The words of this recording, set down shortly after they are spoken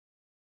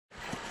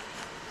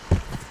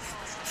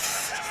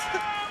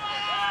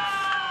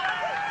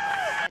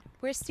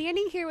We're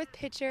standing here with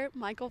pitcher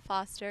Michael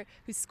Foster,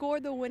 who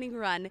scored the winning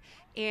run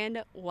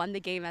and won the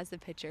game as the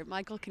pitcher.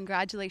 Michael,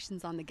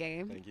 congratulations on the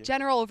game. Thank you.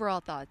 General overall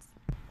thoughts?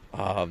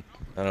 I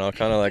don't know,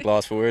 kind of like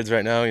lost for words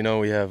right now. You know,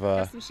 we have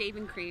Got some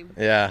shaving cream.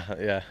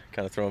 yeah,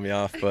 kind of throwing me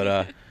off.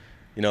 But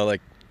you know, like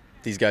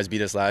these guys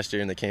beat us last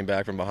year and they came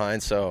back from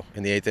behind. So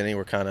in the 8th inning,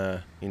 we're kind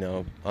of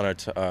on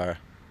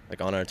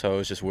our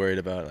toes, just worried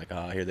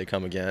about here they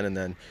come again. And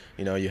then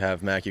you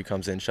have McPhee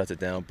comes in, shuts it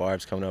down.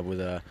 Barb's coming up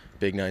with a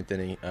big ninth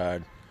inning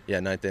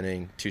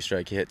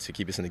 2-strike hit to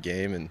keep us in the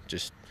game, and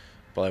just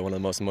probably one of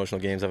the most emotional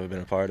games I've ever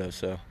been a part of.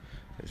 So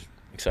it's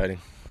exciting.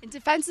 And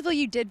defensively,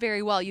 you did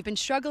very well. You've been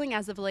struggling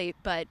as of late,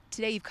 but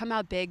today you've come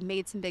out big,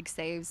 made some big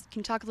saves. Can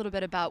you talk a little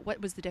bit about what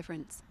was the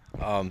difference?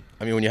 I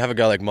mean, when you have a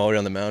guy like Mulder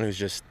on the mound who's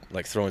just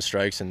like throwing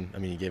strikes, and I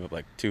mean, he gave up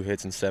like 2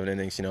 hits in 7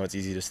 innings. It's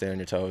easy to stay on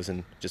your toes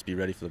and just be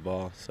ready for the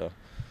ball. So.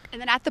 And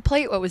then at the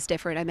plate, what was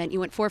different? I meant you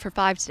went 4 for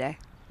 5 today.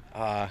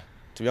 To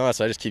be honest,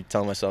 I just keep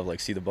telling myself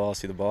see the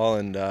ball,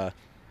 and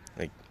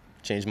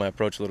change my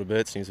approach a little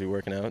bit. Seems to be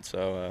working out.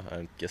 So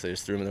I guess I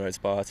just threw him in the right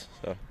spots.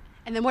 So.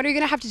 And then what are you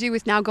going to have to do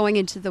with now going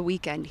into the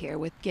weekend here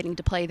with getting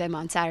to play them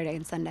on Saturday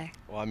and Sunday?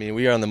 Well, I mean,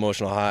 we are on the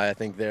emotional high. I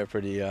think they're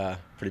pretty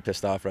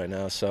pissed off right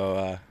now.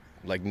 So,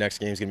 next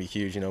game's going to be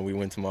huge. We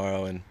win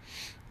tomorrow, and,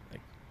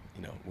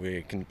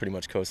 we can pretty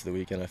much coast to the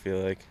weekend, I feel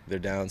like. They're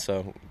down,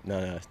 so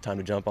now time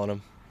to jump on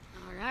them.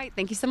 All right.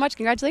 Thank you so much.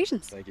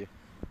 Congratulations. Thank you.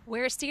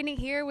 We're standing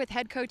here with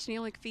head coach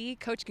Neil McPhee.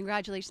 Coach,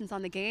 congratulations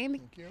on the game.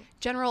 Thank you.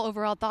 General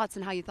overall thoughts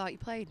on how you thought you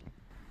played?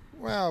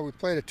 Well, we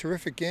played a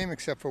terrific game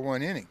except for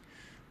 1 inning.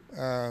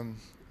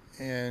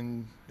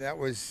 And that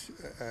was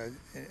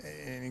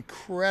an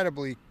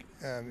incredibly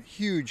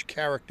huge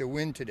character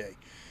win today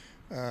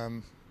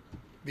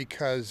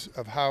because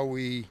of how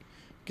we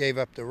gave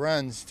up the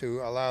runs to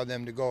allow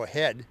them to go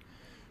ahead.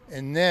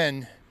 And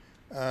then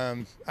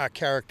our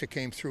character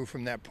came through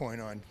from that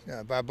point on.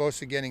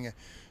 Barbosa getting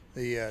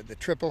the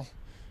triple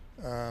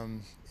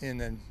in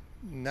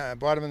the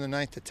bottom of the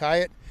 9th to tie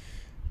it.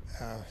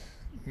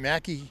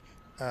 McPhee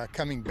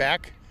coming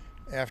back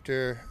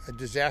after a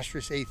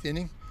disastrous 8th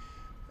inning.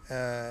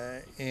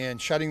 And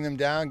shutting them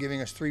down,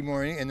 giving us 3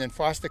 more innings, and then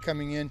Foster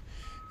coming in,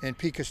 and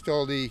Pete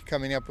Castoldi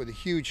coming up with a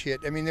huge hit.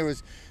 I mean, there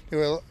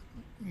were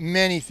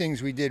many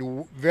things we did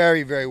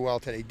very, very well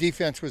today.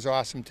 Defense was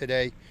awesome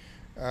today,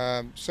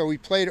 so we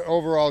played an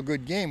overall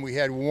good game. We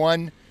had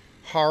 1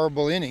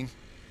 horrible inning,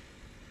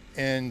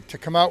 and to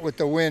come out with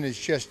the win is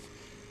just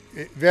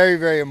a very,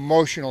 very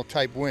emotional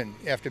type win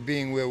after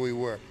being where we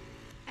were.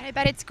 I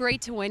bet it's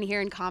great to win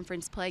here in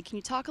conference play. Can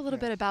you talk a little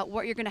bit about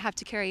what you're going to have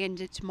to carry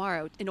into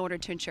tomorrow in order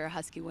to ensure a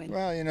Husky win?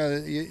 Well,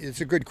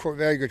 it's a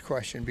very good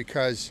question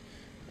because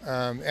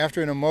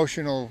after an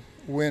emotional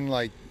win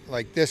like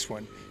this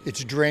one,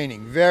 it's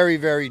draining, very,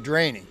 very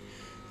draining,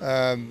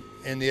 and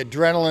the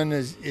adrenaline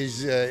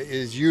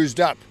is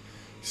used up.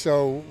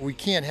 So we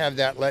can't have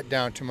that let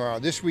down tomorrow.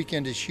 This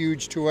weekend is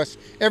huge to us.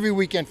 Every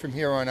weekend from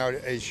here on out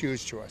is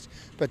huge to us.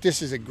 But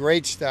this is a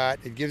great start.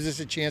 It gives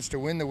us a chance to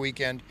win the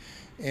weekend.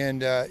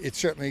 And it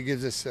certainly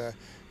gives us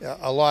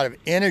a lot of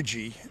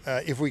energy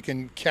if we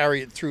can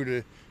carry it through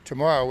to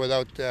tomorrow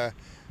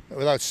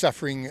without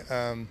suffering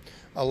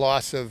a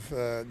loss of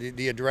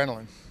the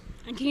adrenaline.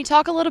 And can you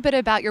talk a little bit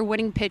about your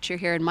winning pitcher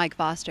here in Mike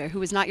Foster,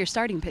 who was not your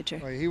starting pitcher?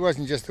 Well, he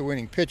wasn't just the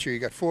winning pitcher. He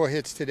got 4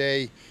 hits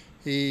today.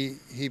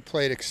 He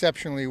played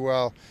exceptionally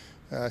well.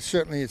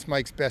 Certainly it's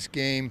Mike's best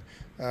game.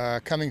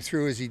 Coming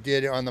through as he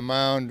did on the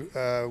mound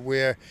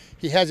where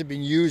he hasn't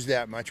been used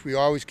that much. We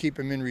always keep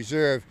him in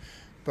reserve.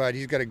 But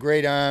he's got a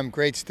great arm,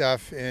 great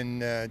stuff,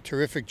 and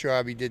terrific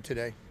job he did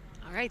today.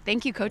 All right.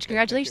 Thank you, Coach.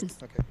 Congratulations.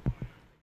 Okay.